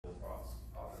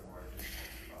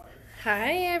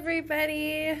Hi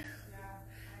everybody.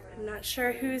 I'm not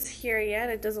sure who's here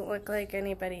yet. It doesn't look like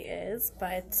anybody is,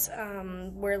 but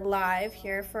we're live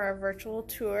here for our virtual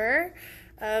tour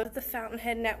of the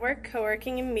Fountainhead Network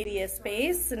Co-working and Media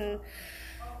Space, and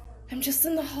I'm just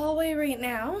in the hallway right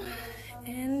now,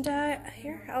 and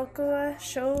here I'll go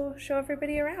show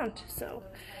everybody around. So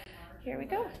here we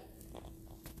go.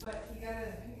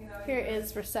 Here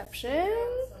is reception.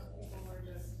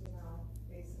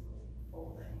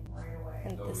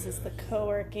 And this is the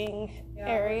co-working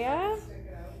area.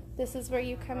 This is where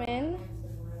you come in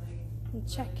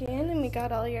and check in, and we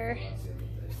got all your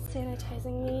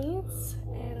sanitizing needs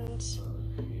and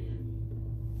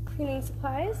cleaning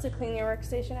supplies to clean your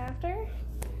workstation after.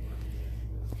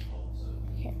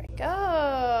 Here we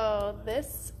go.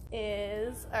 This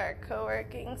is our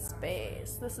co-working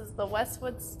space. This is the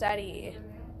Westwood Study.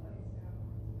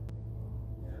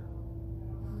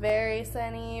 Very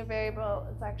sunny,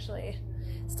 it's actually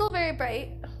still very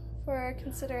bright for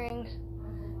considering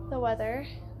the weather,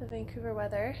 the Vancouver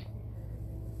weather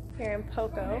here in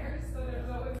Poco.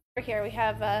 Over here we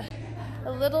have a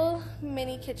little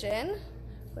mini kitchen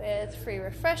with free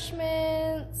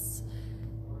refreshments,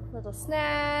 little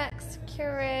snacks,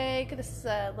 Keurig. This is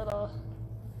a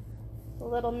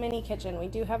little mini kitchen. We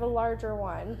do have a larger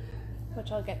one,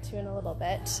 which I'll get to in a little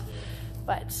bit,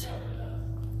 but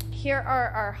here are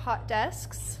our hot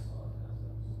desks.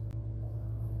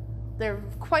 They're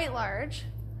quite large,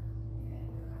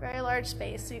 very large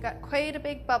space. So you got quite a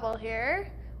big bubble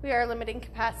here. We are limiting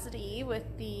capacity with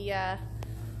the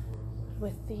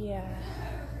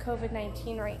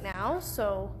COVID-19 right now.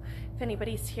 So if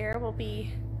anybody's here, we'll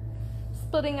be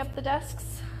splitting up the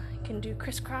desks. You can do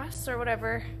crisscross or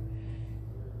whatever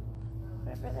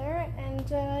there. And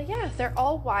yeah, they're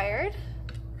all wired.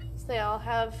 So they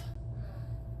have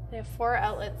 4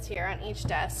 outlets here on each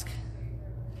desk,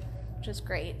 which is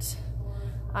great.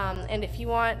 And if you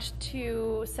want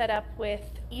to set up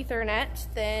with Ethernet,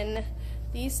 then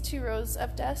these 2 rows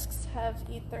of desks have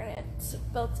Ethernet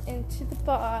built into the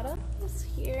bottoms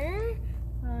here.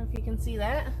 I don't know if you can see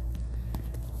that.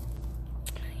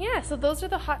 Yeah, so those are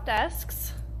the hot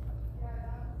desks.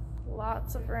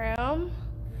 Lots of room.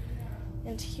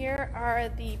 And here are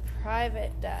the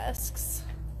private desks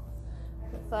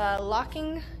with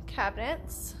locking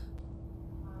cabinets.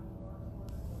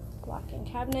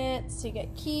 So you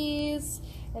get keys,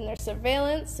 and there's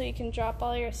surveillance, so you can drop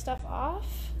all your stuff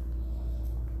off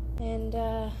and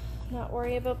not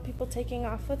worry about people taking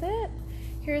off with it.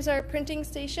 Here's our printing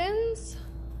stations.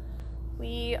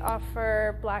 We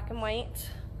offer black and white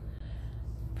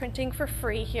printing for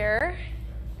free here,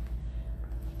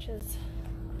 which is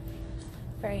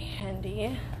very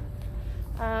handy.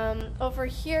 Over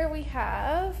here we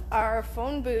have our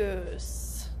phone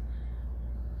booths.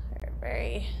 They're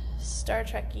very Star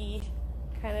Trek-y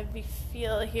kind of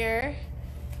feel here,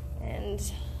 and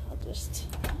I'll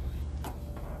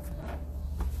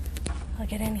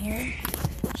get in here,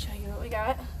 show you what we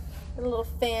got. A little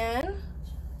fan,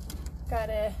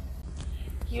 got a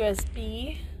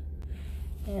USB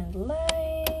and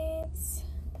lights,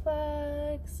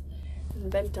 plugs,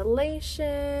 and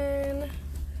ventilation.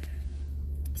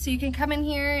 So you can come in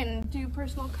here and do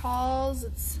personal calls.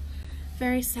 It's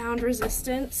very sound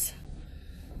resistant.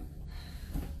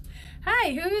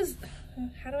 Hi,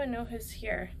 how do I know who's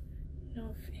here?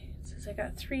 No, it says I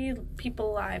got 3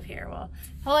 people live here. Well,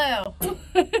 hello.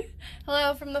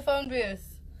 Hello from the phone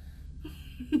booth.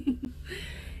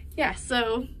 Yeah,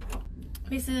 so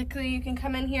basically you can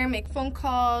come in here, make phone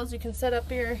calls, you can set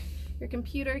up your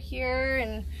computer here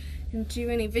and do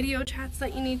any video chats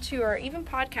that you need to, or even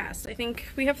podcasts. I think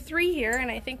we have 3 here, and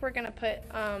I think we're gonna put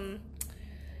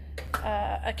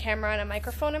a camera and a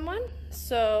microphone in one.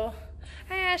 So,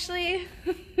 hi Ashley.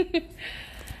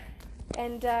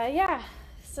 And yeah,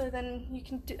 so then you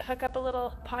can hook up a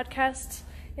little podcast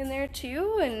in there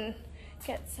too and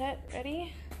get set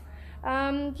ready.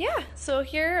 Yeah, so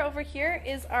over here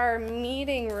is our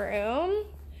meeting room.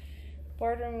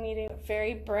 Boardroom meeting,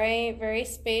 very bright, very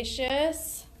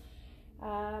spacious.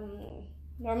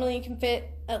 Normally you can fit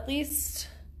at least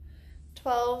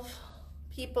 12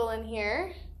 people in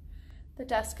here. The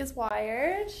desk is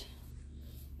wired,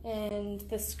 and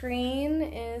the screen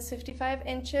is 55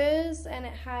 inches, and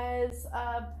it has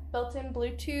built-in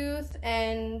Bluetooth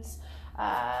and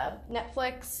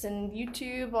Netflix and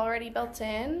YouTube already built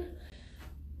in.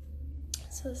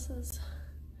 So this is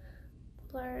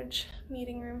a large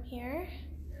meeting room here.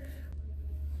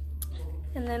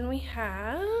 And then we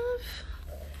have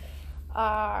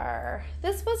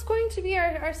this was going to be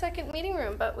our second meeting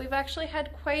room, but we've actually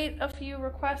had quite a few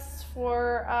requests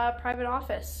for a private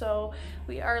office, so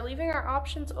we are leaving our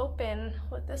options open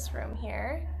with this room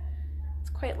here. It's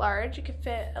quite large. You could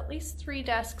fit at least 3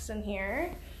 desks in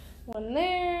here. 1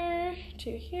 there,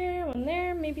 2 here, 1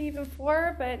 there, maybe even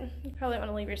 4, but you probably want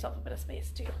to leave yourself a bit of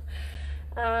space too.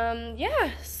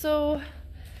 Yeah, so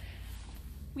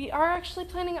we are actually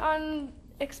planning on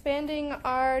expanding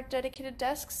our dedicated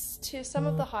desks to some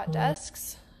of the hot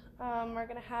desks. We're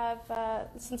going to have,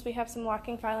 since we have some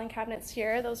locking filing cabinets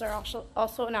here, those are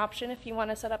also an option if you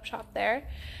want to set up shop there.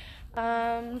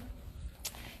 Yeah,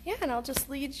 and I'll just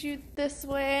lead you this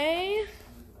way.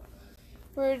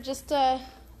 We're just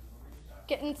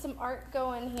getting some art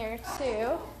going here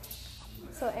too.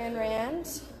 So Ayn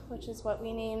Rand, which is what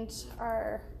we named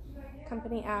our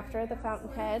company after, the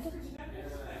Fountainhead.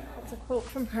 That's a quote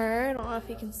from her. I don't know if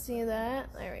you can see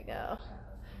that. There we go.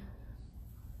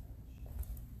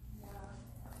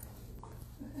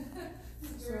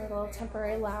 This is a little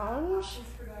temporary lounge.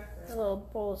 A little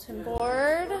bulletin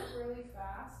board. Really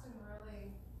fast and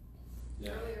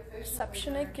really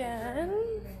Reception again.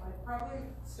 probably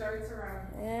starts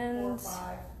around And 4 or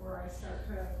 5 where I start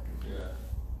to.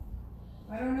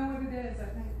 I don't know what it is. I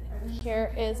think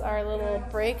here is our little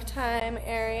break time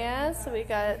area. So we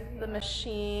got the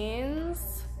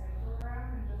machines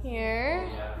here.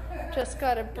 Just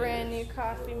got a brand new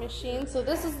coffee machine. So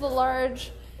this is the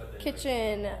large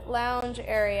kitchen lounge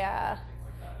area,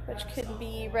 which can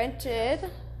be rented.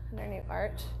 And our new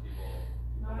art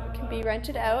can be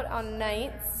rented out on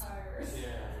nights.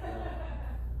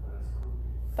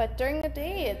 But during the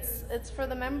day, it's for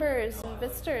the members and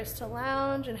visitors to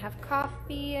lounge and have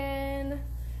coffee in.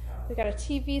 We got a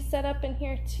TV set up in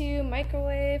here too,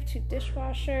 microwave, 2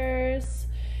 dishwashers,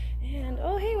 and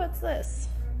oh hey, what's this?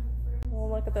 Well,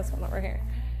 look at this one over here.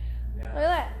 Look at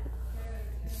that.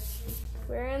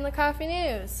 We're in the coffee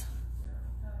news.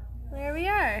 There we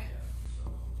are.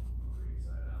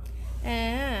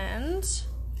 And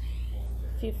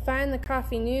if you find the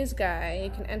coffee news guy,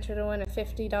 you can enter to win a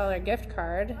 $50 gift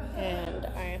card. And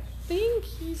I think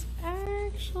he's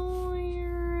actually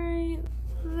right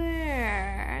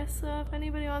there. So if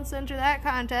anybody wants to enter that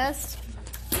contest,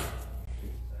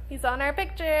 he's on our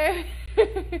picture,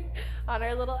 on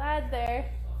our little ad there.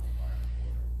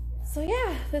 So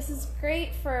yeah, this is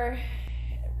great for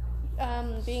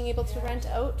being able to rent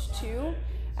out too,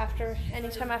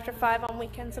 anytime after 5 on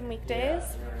weekends and weekdays.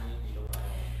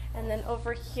 And then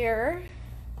over here,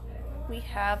 we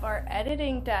have our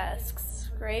editing desks.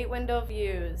 Great window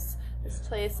views. This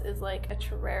place is like a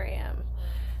terrarium.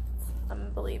 It's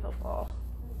unbelievable.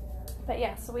 But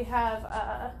yeah, so we have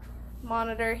a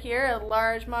monitor here, a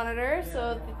large monitor.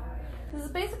 So this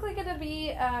is basically going to be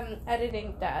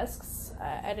editing desks,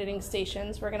 editing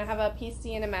stations. We're going to have a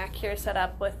PC and a Mac here set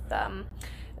up with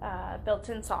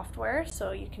built-in software,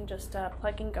 so you can just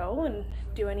plug and go and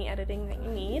do any editing that you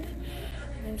need.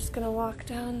 I'm just gonna walk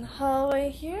down the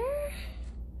hallway here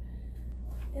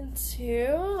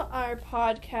into our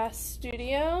podcast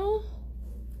studio.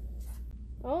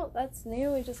 Oh, that's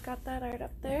new. We just got that art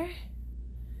up there.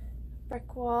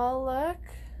 Brick wall look.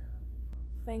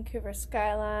 Vancouver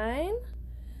skyline.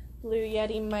 Blue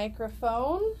Yeti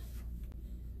microphone.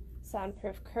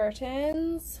 Soundproof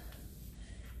curtains.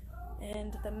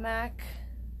 And the Mac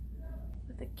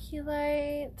with the key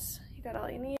light. You got all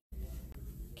you need.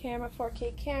 Camera,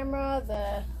 4K camera.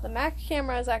 The Mac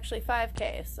camera is actually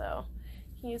 5K, so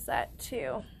you can use that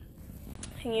too.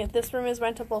 And this room is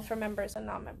rentable for members and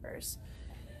non-members.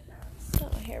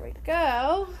 So here we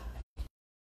go.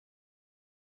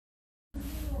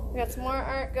 We got some more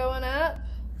art going up.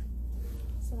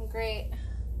 Some great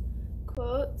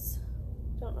quotes.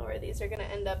 Don't know where these are going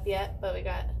to end up yet, but we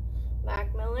got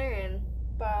Mac Miller and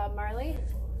Bob Marley.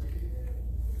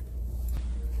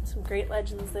 Some great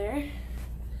legends there.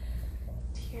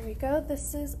 Here we go.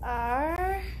 This is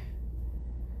our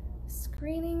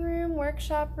screening room,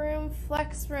 workshop room,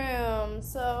 flex room.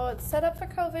 So it's set up for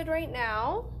COVID right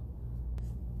now,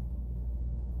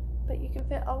 but you can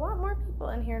fit a lot more people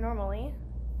in here normally.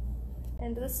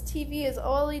 And this TV is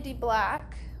OLED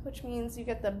black, which means you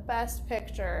get the best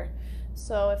picture.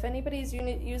 So if anybody's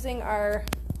using our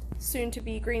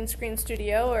soon-to-be green screen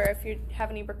studio, or if you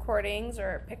have any recordings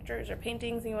or pictures or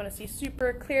paintings and you want to see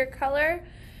super clear color,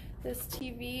 this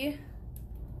TV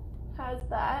has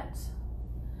that.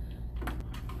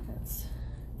 It's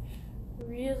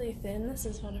really thin. This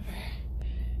is one of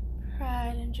our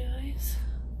pride and joys.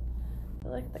 I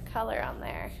like the color on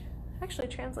there. Actually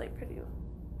translates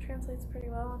pretty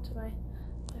well onto my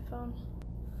phone.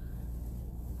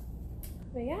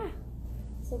 But yeah,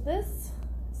 So this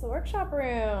is the workshop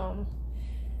room.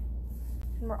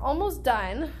 And we're almost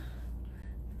done,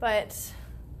 but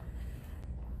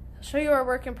I'll show you our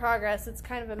work in progress. It's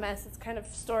kind of a mess. It's kind of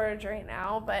storage right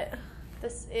now, but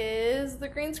this is the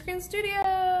green screen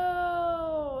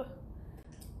studio.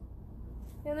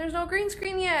 And there's no green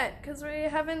screen yet because we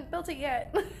haven't built it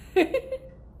yet.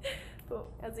 But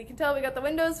as you can tell, we got the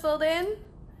windows filled in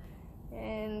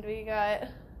and we got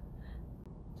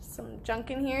some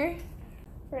junk in here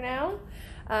for now.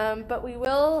 But we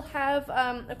will have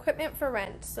equipment for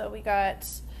rent. So we got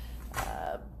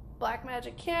a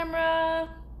Blackmagic camera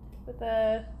with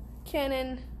a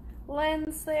Canon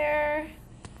lens there.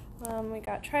 We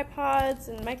got tripods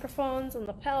and microphones and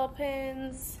lapel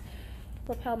pins.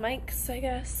 Lapel mics, I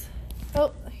guess.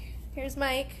 Oh, here's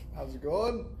Mike. How's it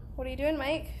going? What are you doing,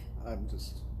 Mike? I'm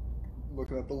just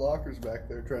looking at the lockers back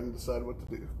there, trying to decide what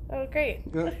to do. Oh, great.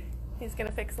 Yeah. He's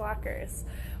gonna fix lockers.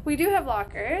 We do have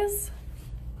lockers.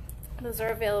 Those are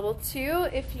available too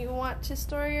if you want to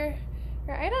store your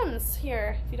items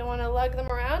here. If you don't want to lug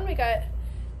them around, we got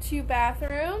 2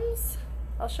 bathrooms.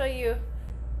 I'll show you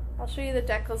the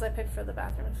decals I picked for the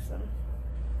bathrooms. Some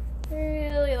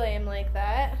really lame like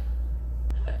that.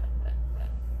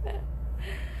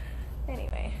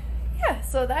 Anyway, yeah,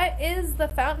 so that is the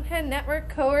Fountainhead Network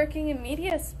Co-working and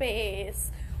Media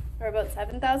Space. We're about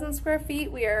 7,000 square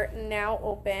feet. We are now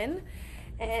open.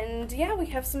 And yeah, we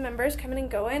have some members coming and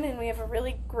going, and we have a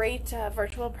really great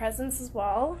virtual presence as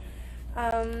well.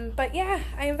 But yeah,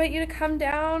 I invite you to come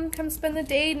down, come spend the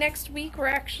day. Next week, we're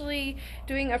actually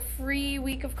doing a free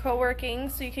week of co-working,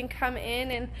 so you can come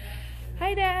in and,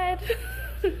 hi Dad!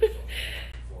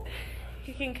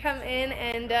 You can come in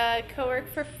and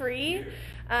co-work for free.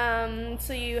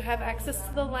 So you have access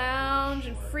to the lounge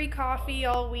and free coffee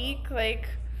all week. Like,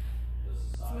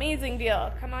 it's an amazing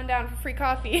deal. Come on down for free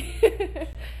coffee.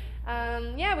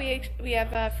 Yeah, we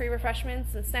have free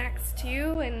refreshments and snacks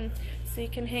too, and so you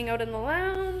can hang out in the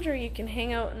lounge or you can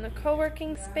hang out in the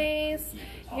co-working space.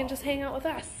 You can just hang out with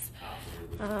us.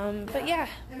 But yeah,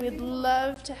 we'd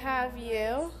love to have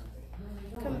you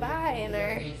come by in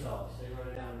our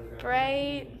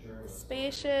bright,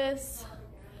 spacious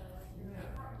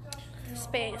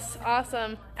space.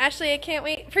 Awesome. Ashley, I can't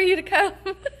wait for you to come.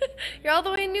 You're all the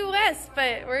way in New West,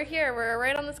 but we're here. We're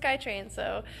right on the SkyTrain,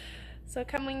 so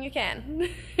come when you can.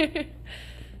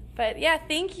 But yeah,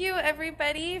 thank you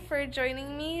everybody for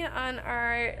joining me on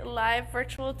our live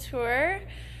virtual tour.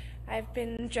 I've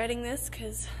been dreading this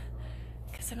because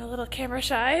I'm a little camera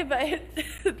shy, but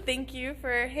thank you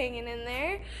for hanging in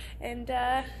there. And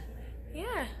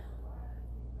yeah,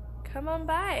 come on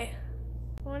by.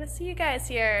 I want to see you guys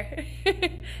here.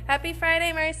 Happy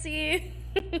Friday, Marcy.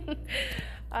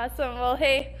 Awesome. Well,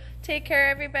 hey, take care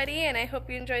everybody, and I hope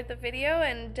you enjoyed the video,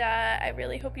 and I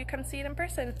really hope you come see it in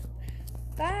person.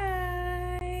 Bye.